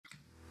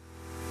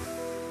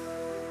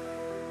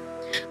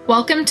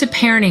Welcome to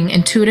Parenting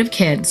Intuitive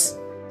Kids.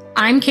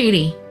 I'm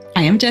Katie.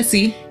 I am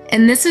Jessy.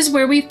 And this is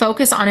where we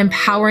focus on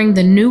empowering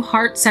the new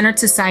heart-centered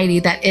society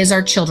that is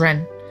our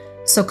children.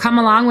 So come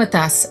along with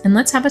us and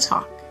let's have a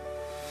talk.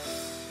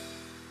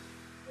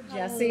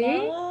 Jessy.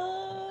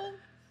 Hello.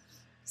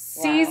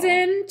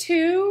 Season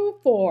 2,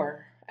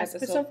 4.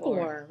 Episode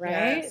 4, right?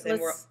 Yes,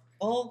 and we're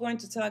all going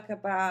to talk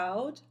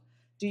about,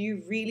 do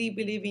you really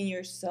believe in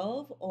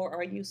yourself, or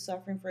are you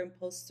suffering from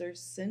imposter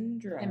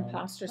syndrome?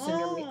 Imposter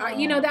syndrome.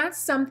 That's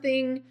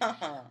something,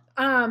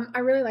 I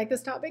really like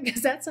this topic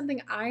because that's something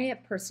I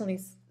have personally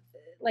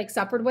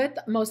suffered with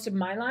most of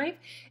my life.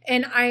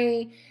 And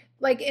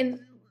in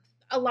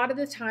a lot of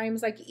the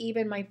times,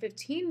 even my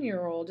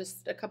 15-year-old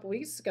just a couple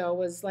weeks ago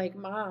was like,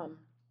 Mom,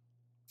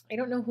 I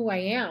don't know who I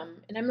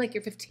am. And I'm like,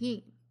 you're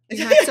 15.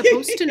 You're not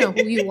supposed to know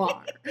who you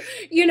are,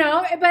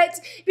 but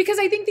because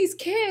I think these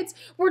kids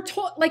were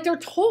told, they're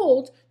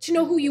told to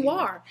know who you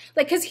are.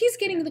 Because he's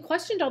getting the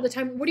questioned all the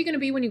time, what are you going to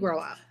be when you grow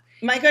up?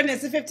 My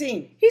goodness, he's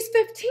 15. He's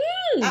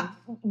 15.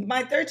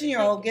 My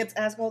 13-year-old gets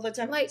asked all the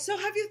time, so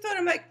have you thought?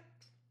 I'm like,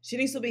 she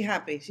needs to be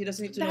happy. She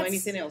doesn't need to know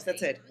anything else.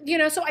 That's it.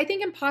 So I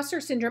think imposter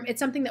syndrome, it's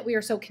something that we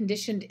are so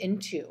conditioned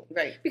into.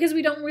 Right. Because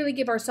we don't really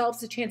give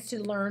ourselves a chance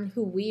to learn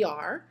who we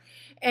are.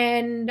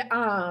 And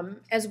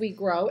as we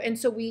grow. And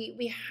so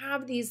we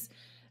have these,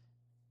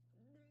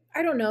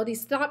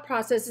 these thought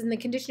processes and the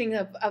conditioning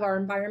of our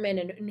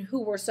environment and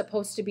who we're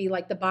supposed to be,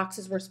 the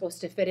boxes we're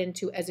supposed to fit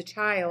into as a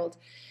child.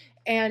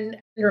 And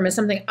syndrome is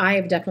something I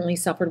have definitely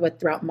suffered with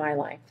throughout my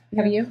life.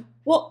 Have you?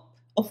 Well,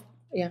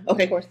 yeah,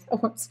 okay. Of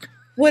course.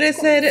 What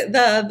is it?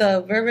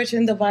 The verbiage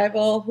in the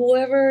Bible,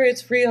 whoever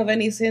is free of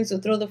any sins to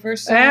throw the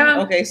first stone.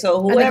 Yeah. Okay,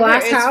 so whoever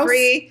is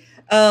free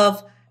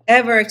of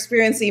ever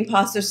experiencing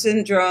imposter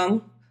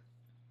syndrome,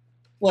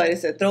 what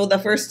is it? Throw the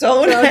first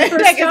stone.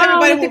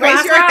 Everybody will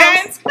raise your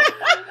hands.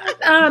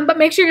 But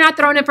make sure you're not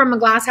throwing it from a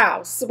glass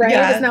house, right?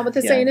 Yeah, Isn't that what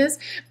the saying is?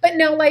 But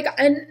no,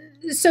 and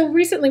so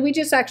recently we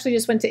just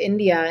went to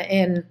India,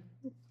 and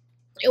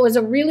it was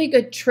a really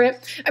good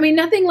trip. I mean,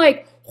 nothing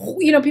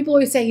people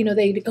always say,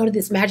 they go to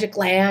this magic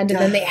land and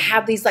then they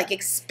have these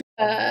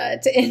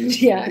to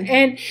India.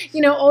 And,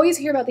 always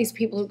hear about these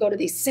people who go to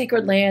these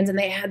sacred lands and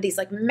they have these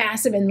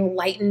massive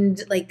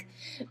enlightened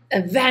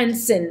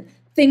events and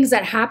things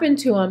that happen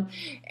to them.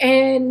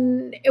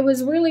 And it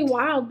was really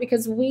wild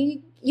because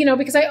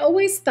because I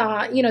always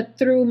thought,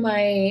 through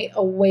my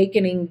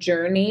awakening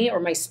journey or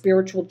my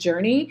spiritual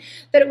journey,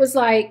 that it was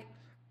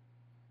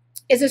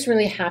is this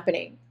really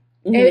happening?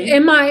 Mm-hmm.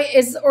 Am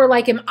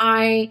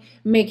I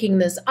making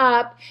this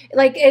up?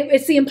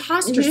 It's the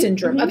imposter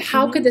syndrome of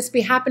how could this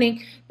be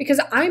happening? Because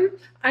I'm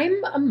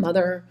a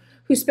mother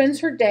who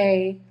spends her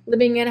day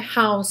living in a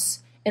house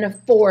in a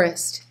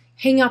forest,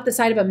 hanging off the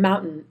side of a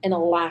mountain in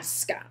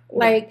Alaska.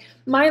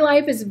 My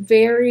life is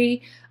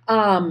very,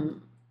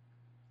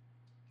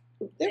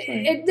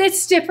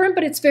 it's different,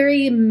 but it's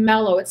very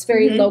mellow. It's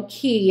very low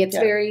key. It's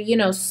very,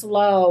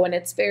 slow, and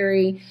it's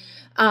very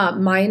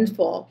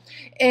mindful.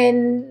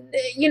 And,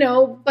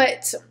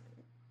 but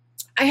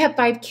I have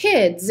 5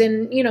 kids,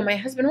 and, my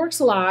husband works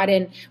a lot,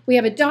 and we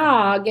have a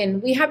dog,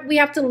 and we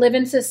have to live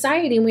in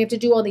society, and we have to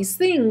do all these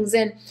things.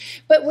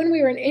 But when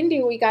we were in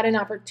India, we got an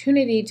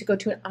opportunity to go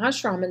to an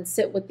ashram and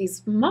sit with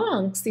these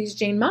monks, these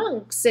Jain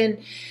monks. And,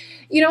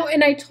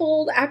 and I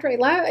told, after I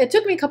left, it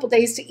took me a couple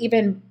days to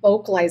even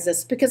vocalize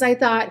this, because I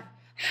thought,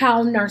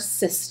 how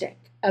narcissistic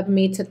of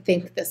me to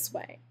think this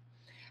way.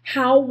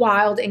 How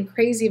wild and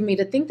crazy of me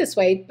to think this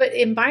way. But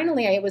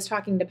finally, I was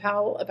talking to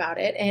Pal about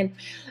it, and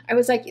I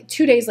was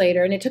 2 days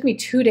later, and it took me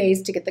 2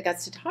 days to get the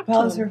guts to talk to him.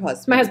 Pal is her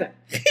husband. My husband.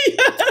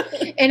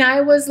 And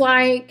I was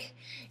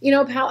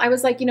Pal, I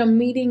was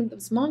meeting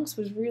those monks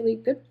was really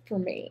good for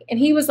me. And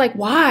he was like,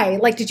 why?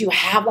 Did you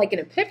have an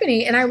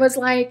epiphany? And I was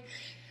like,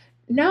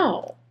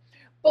 no.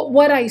 But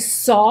what I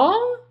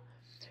saw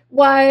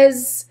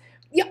was,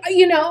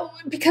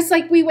 because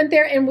we went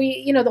there, and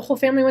we, the whole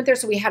family went there.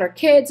 So we had our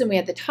kids, and we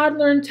had the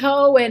toddler in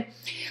tow. And,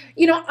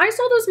 I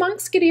saw those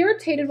monks get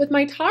irritated with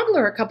my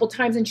toddler a couple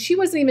times, and she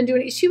wasn't even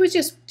doing it. She was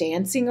just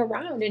dancing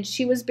around, and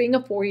she was being a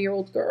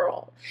 4-year-old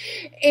girl.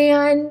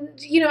 And,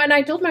 and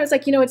I told him, I was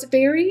it's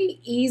very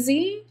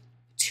easy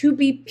to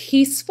be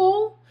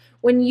peaceful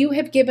when you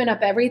have given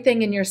up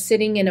everything and you're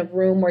sitting in a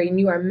room where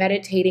you are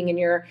meditating and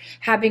you're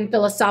having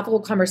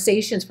philosophical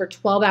conversations for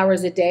 12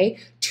 hours a day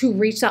to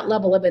reach that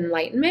level of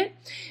enlightenment.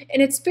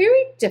 And it's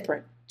very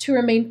different to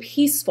remain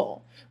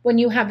peaceful when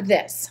you have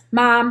this,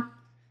 mom,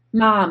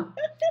 and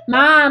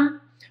then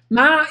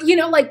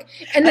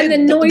the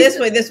noise.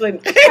 This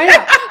way.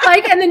 I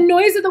know, and the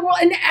noise of the world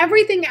and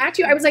everything at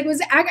you. I was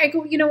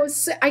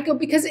I go,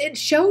 because it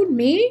showed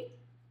me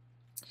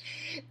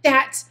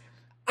that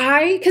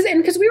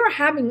because we were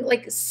having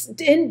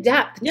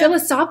in-depth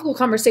philosophical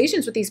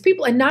conversations with these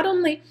people. And not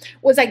only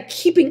was I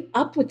keeping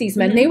up with these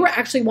men, they were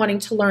actually wanting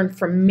to learn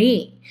from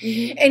me.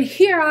 And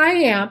here I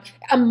am,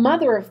 a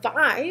mother of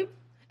 5,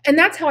 And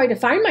that's how I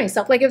define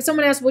myself. Like if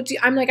someone asks,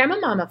 I'm like, I'm a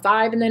mom of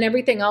 5, and then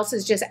everything else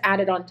is just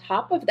added on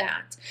top of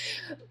that.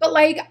 But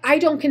like, I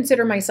don't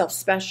consider myself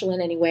special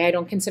in any way. I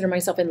don't consider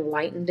myself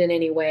enlightened in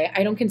any way.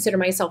 I don't consider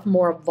myself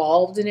more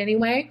evolved in any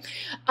way.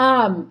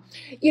 But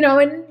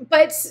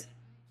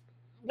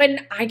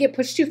when I get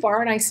pushed too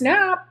far and I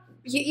snap,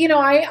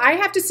 I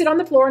have to sit on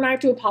the floor and I have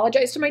to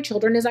apologize to my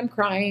children as I'm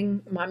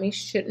crying. Mommy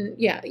shouldn't,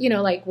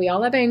 like we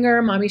all have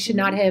anger. Mommy should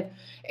not have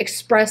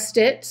expressed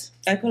it.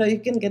 I feel like you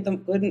can get the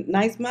good,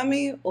 nice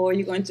mommy, or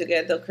you're going to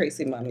get the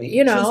crazy mommy.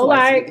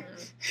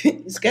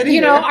 It's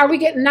getting are we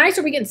getting nice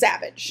or are we getting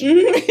savage?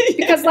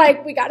 Because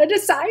we got to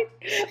decide,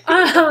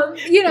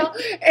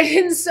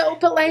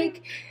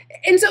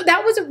 and so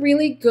that was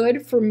really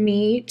good for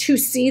me to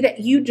see that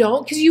you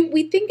don't, because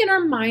we think in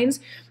our minds,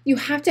 you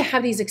have to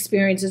have these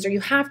experiences or you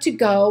have to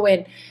go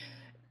and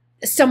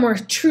somewhere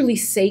truly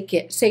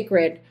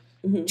sacred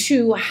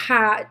to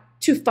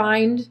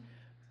find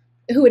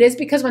who it is,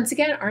 because once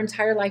again, our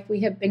entire life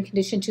we have been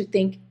conditioned to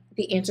think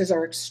the answers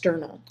are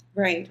external.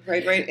 Right.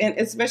 And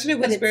especially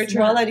with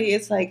spirituality,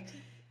 it's like,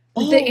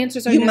 the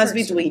answers are you must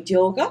be doing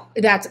yoga.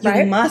 That's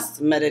right. You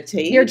must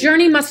meditate. Your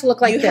journey must look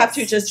like this. You have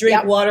to just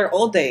drink water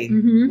all day,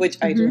 which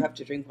I do have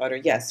to drink water.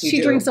 Yes,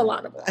 she drinks a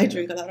lot of water. I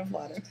drink a lot of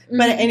water.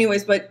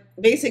 But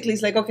basically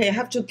it's like, okay, I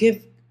have to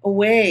give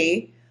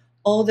away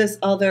all this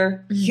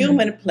other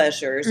human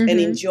pleasures and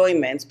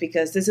enjoyments,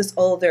 because this is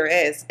all there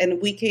is. And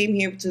we came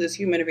here to this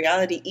human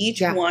reality,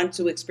 each one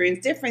to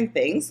experience different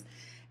things.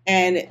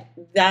 And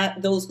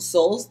those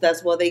souls,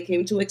 that's what they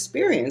came to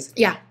experience.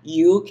 Yeah.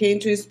 You came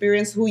to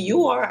experience who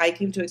you are. I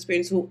came to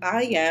experience who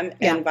I am,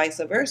 and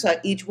vice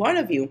versa, each one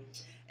of you.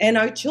 And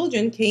our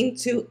children came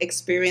to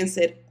experience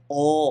it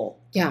all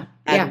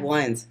at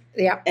once.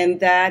 Yeah. And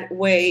that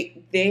way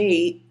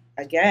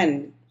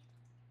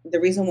the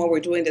reason why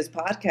we're doing this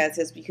podcast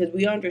is because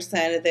we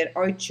understand that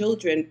our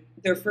children,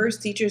 their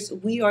first teachers,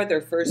 we are their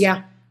first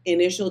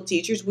initial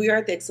teachers. We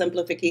are the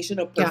exemplification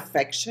of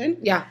perfection.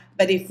 Yeah.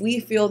 But if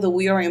we feel that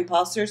we are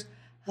imposters,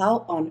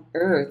 how on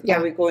earth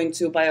are we going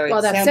to, by our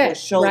example,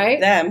 show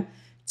them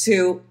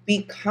to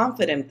be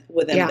confident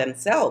within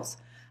themselves?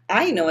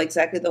 I know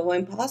exactly the whole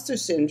imposter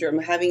syndrome,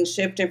 having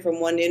shifted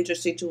from one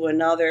industry to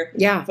another,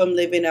 from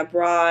living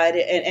abroad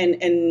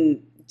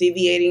and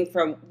deviating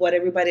from what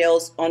everybody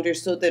else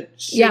understood that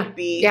should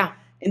be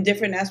in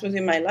different aspects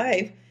in my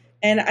life.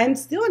 And I'm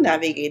still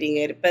navigating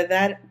it. But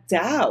that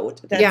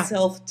doubt, that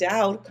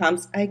self-doubt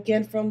comes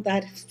again from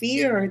that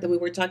fear that we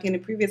were talking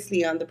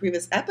previously on the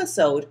previous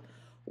episode,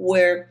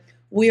 where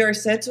we are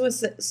set to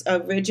a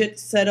rigid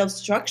set of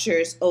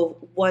structures of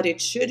what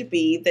it should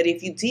be, that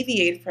if you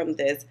deviate from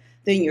this,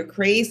 then you're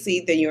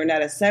crazy, then you're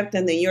not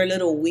accepted, then you're a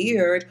little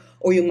weird,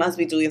 or you must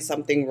be doing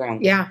something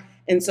wrong. Yeah.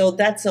 And so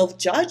that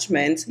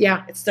self-judgment,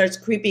 it starts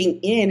creeping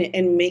in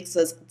and makes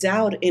us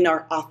doubt in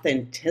our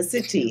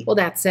authenticity. Well,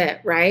 that's it,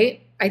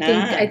 right?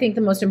 I think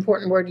the most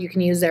important word you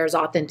can use there is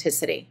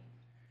authenticity.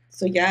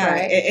 So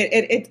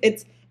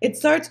it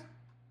starts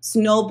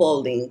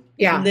snowballing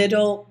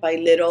little by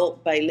little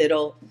by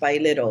little by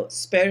little,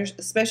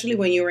 especially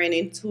when you're an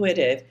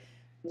intuitive.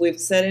 We've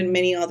said it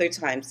many other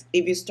times.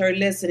 If you start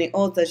listening,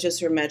 oh, that's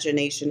just your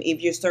imagination.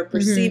 If you start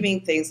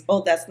perceiving things,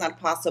 oh, that's not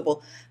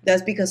possible.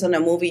 That's because on a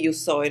movie you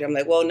saw it. I'm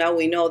like, well, now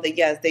we know that,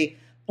 yes,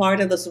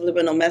 part of the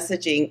subliminal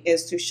messaging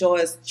is to show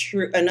us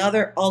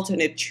another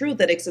alternate truth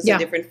that exists in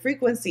different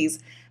frequencies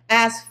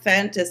as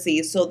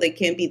fantasy, so they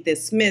can be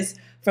dismissed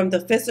from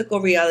the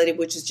physical reality,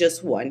 which is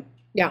just one.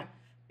 Yeah.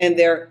 And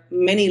there are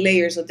many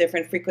layers of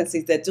different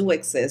frequencies that do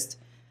exist.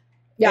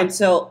 Yeah. And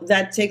so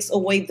that takes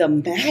away the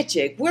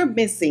magic. We're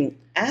missing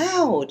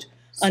out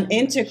on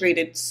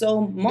integrated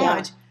so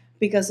much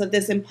because of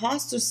this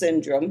imposter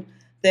syndrome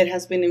that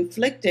has been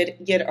inflicted,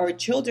 yet our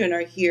children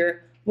are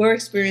here. We're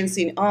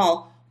experiencing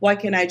all. Why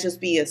can't I just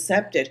be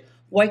accepted?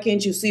 Why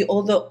can't you see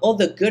all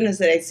the goodness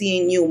that I see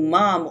in you,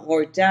 mom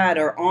or dad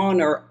or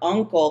aunt or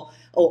uncle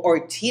or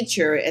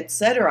teacher,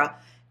 etc.?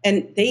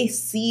 And they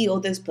see all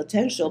this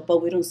potential,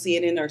 but we don't see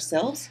it in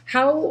ourselves.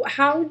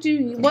 How do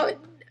you, what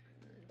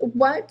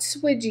advice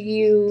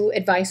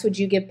would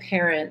you give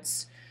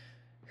parents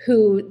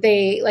who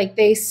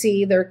they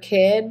see their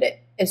kid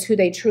as who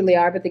they truly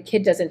are, but the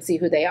kid doesn't see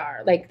who they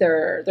are, like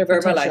their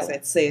verbalize potential?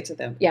 It, say it to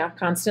them. Yeah,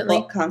 constantly.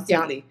 Well,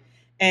 constantly,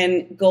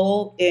 and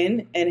go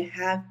in and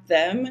have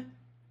them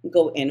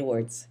go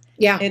inwards.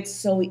 Yeah, it's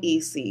so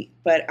easy.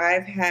 But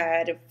I've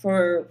had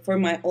for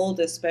my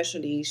oldest,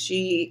 especially,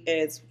 she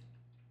is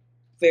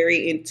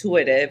very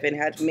intuitive and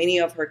had many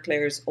of her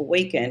clairs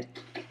awakened.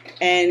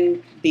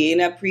 And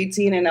being a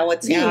preteen and now a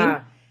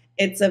teen,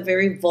 it's a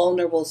very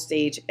vulnerable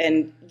stage.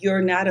 And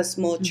you're not a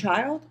small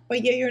child,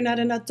 but yet you're not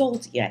an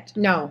adult yet.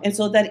 No. And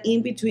so that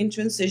in-between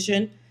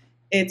transition,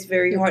 it's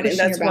very hard. And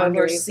that's why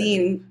we're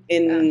seeing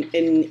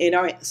in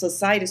our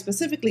society,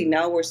 specifically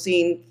now, we're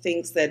seeing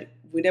things that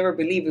we never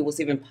believed it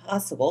was even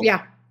possible.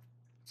 Yeah.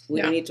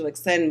 We don't need to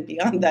extend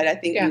beyond that. I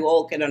think you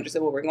all can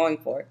understand what we're going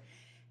for.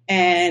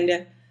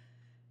 And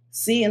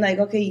seeing like,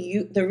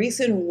 okay, the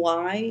reason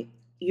why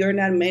you're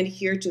not meant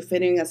here to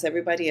fit in as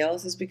everybody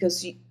else is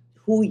because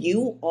who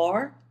you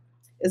are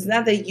It's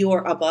not that you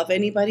are above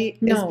anybody.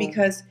 No. It's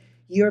because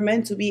you're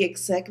meant to be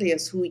exactly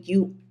as who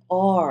you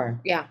are.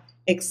 Yeah.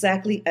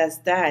 Exactly as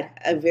that.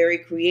 A very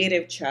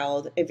creative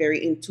child, a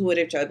very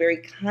intuitive child, very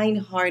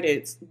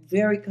kind-hearted,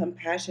 very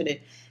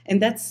compassionate.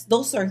 And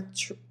those are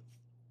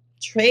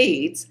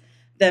traits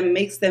that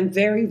makes them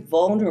very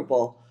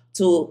vulnerable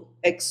to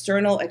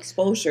external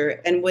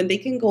exposure. And when they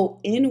can go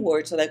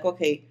inward, so like,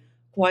 okay,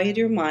 quiet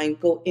your mind,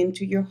 go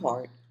into your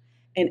heart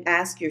and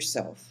ask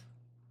yourself,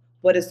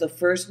 what is the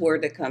first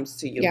word that comes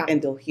to you? Yeah.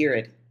 And they'll hear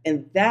it.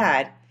 And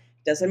that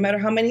doesn't matter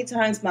how many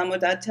times mom or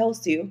dad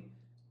tells you,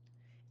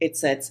 it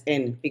sets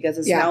in, because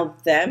it's now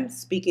them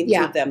speaking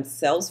to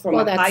themselves from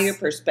a higher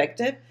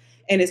perspective,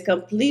 and it's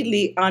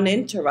completely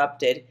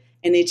uninterrupted.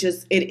 And it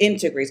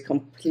integrates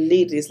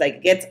completely. It's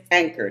like gets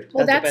anchored.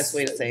 That's the best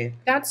way to say it.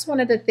 That's one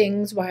of the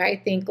things why I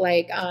think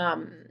like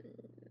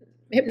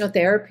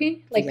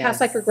hypnotherapy, like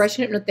past life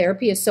regression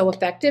hypnotherapy is so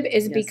effective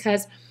is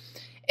because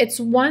it's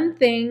one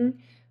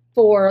thing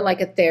for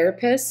like a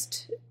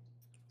therapist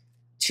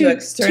to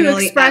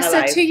express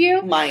it to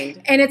you.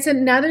 Mind. And it's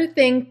another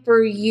thing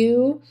for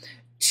you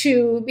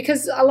to,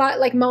 because a lot,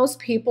 like most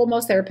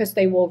therapists,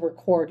 they will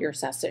record your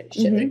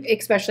session,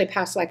 especially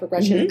past life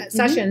regression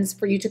sessions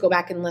for you to go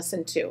back and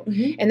listen to.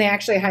 And they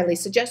actually highly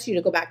suggest you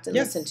to go back to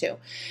listen to.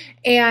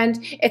 And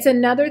it's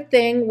another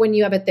thing when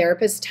you have a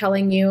therapist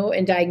telling you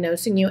and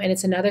diagnosing you. And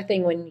it's another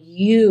thing when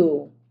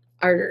you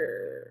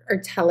are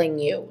telling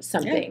you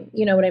something,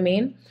 you know what I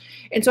mean?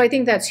 And so I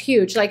think that's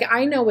huge. Like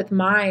I know with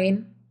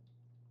mine,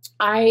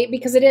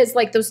 because it is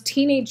like those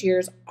teenage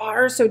years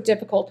are so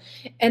difficult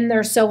and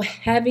they're so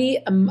heavy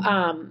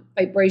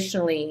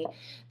vibrationally,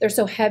 they're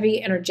so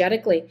heavy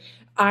energetically.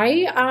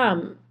 We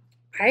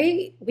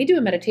do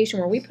a meditation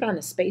where we put on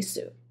a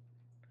spacesuit.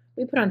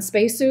 We put on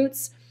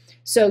spacesuits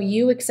so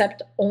you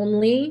accept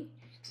only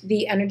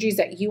the energies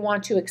that you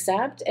want to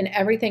accept and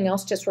everything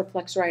else just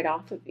reflects right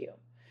off of you.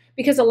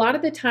 Because a lot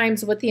of the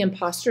times with the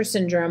imposter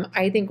syndrome,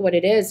 I think what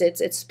it is,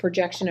 it's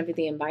projection of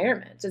the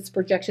environment. It's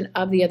projection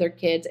of the other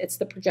kids. It's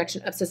the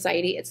projection of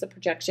society. It's the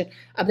projection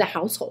of the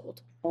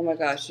household. Oh my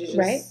gosh.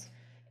 Right?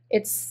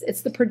 It's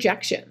the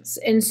projections.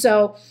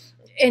 So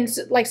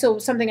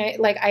something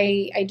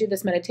I do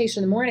this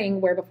meditation in the morning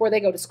where before they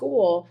go to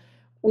school,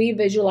 we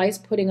visualize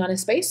putting on a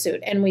spacesuit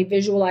and we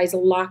visualize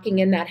locking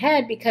in that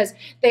head because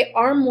they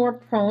are more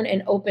prone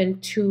and open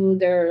to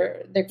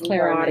their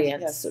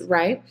clairaudience,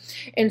 right?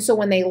 And so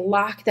when they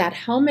lock that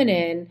helmet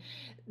in,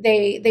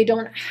 they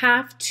don't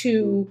have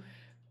to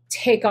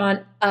take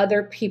on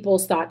other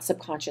people's thoughts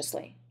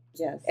subconsciously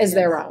as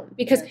their own.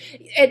 Because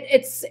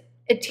it's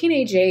at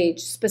teenage age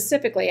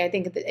specifically, I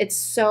think it's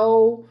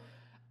so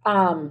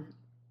fun.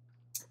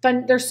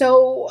 They're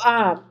so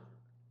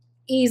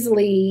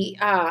easily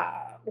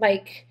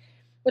like,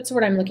 what's the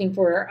word I'm looking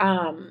for?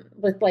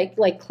 With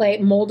like clay,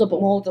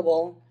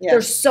 moldable. Yes.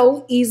 They're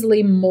so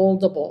easily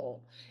moldable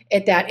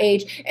at that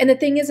age. And the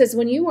thing is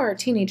when you are a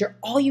teenager,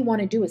 all you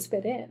want to do is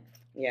fit in.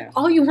 Yeah.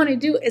 All you want to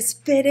do is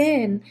fit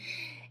in.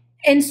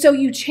 And so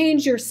you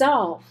change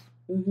yourself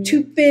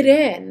to fit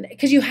in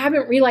because you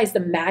haven't realized the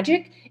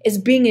magic is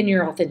being in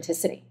your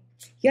authenticity.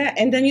 Yeah.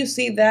 And then you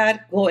see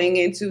that going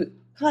into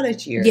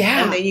college years.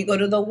 Yeah. And then you go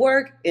to the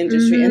work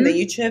industry and then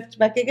you shift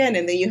back again.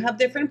 And then you have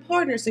different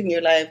partners in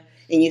your life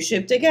and you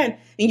shift again.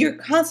 And you're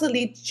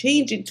constantly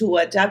changing to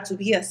adapt to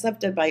be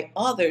accepted by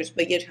others,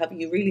 but yet have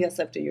you really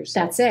accepted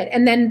yourself? That's it.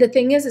 And then the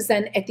thing is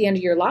then at the end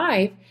of your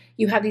life,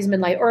 you have these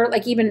midlife or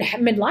like even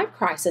midlife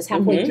crisis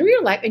halfway through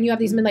your life and you have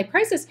these midlife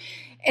crisis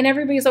and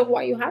everybody's like,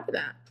 why are you having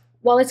that?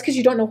 Well, it's because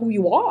you don't know who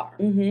you are,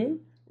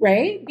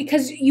 right?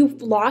 Because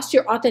you've lost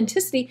your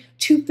authenticity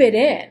to fit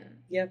in.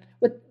 Yep.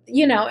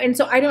 And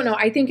so I don't know.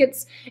 I think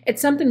it's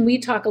something we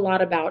talk a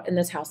lot about in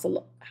this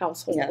household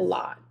a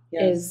lot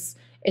is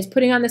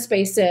putting on the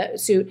space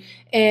suit.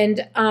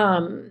 And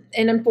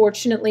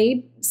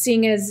unfortunately,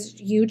 seeing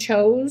as you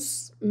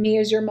chose me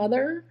as your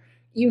mother,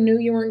 you knew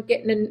you weren't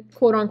getting a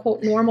quote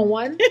unquote normal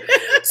one.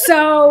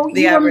 So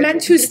you were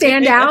meant to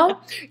stand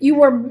out. You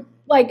were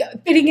like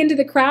fitting into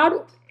the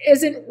crowd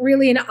isn't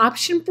really an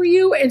option for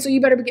you. And so you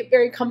better get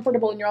very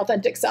comfortable in your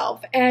authentic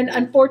self. And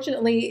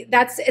unfortunately,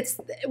 it's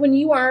when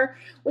you are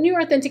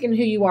authentic in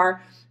who you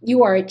are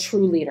a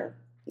true leader.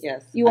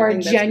 Yes. You are a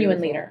genuine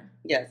leader.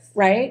 Yes.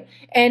 Right.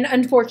 And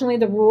unfortunately,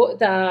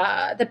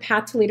 the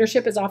path to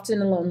leadership is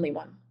often a lonely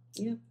one.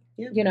 Yeah.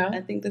 Yeah. You know,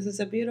 I think this is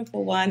a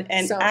beautiful one.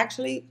 And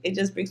actually, it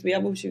just brings me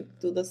up. We should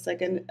do the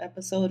second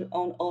episode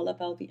on all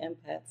about the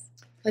empaths.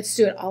 Let's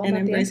do it all about the empaths.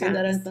 And embracing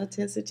that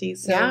authenticity.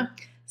 So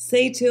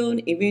stay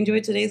tuned. If you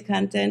enjoyed today's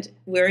content,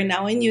 we're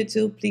now on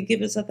YouTube. Please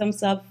give us a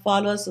thumbs up,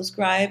 follow,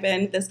 subscribe,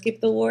 and let's keep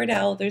the word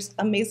out. There's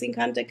amazing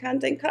content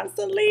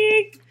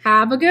constantly.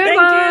 Have a good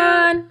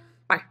one.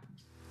 Bye.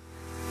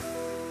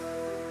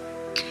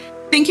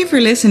 Thank you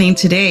for listening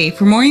today.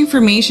 For more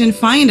information,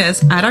 find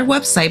us at our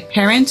website,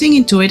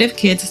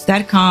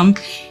 parentingintuitivekids.com.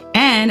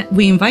 And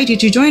we invite you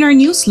to join our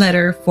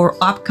newsletter for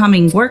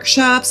upcoming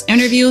workshops,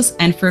 interviews,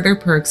 and further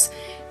perks.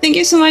 Thank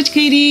you so much,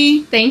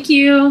 Katie. Thank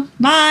you.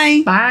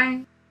 Bye.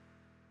 Bye.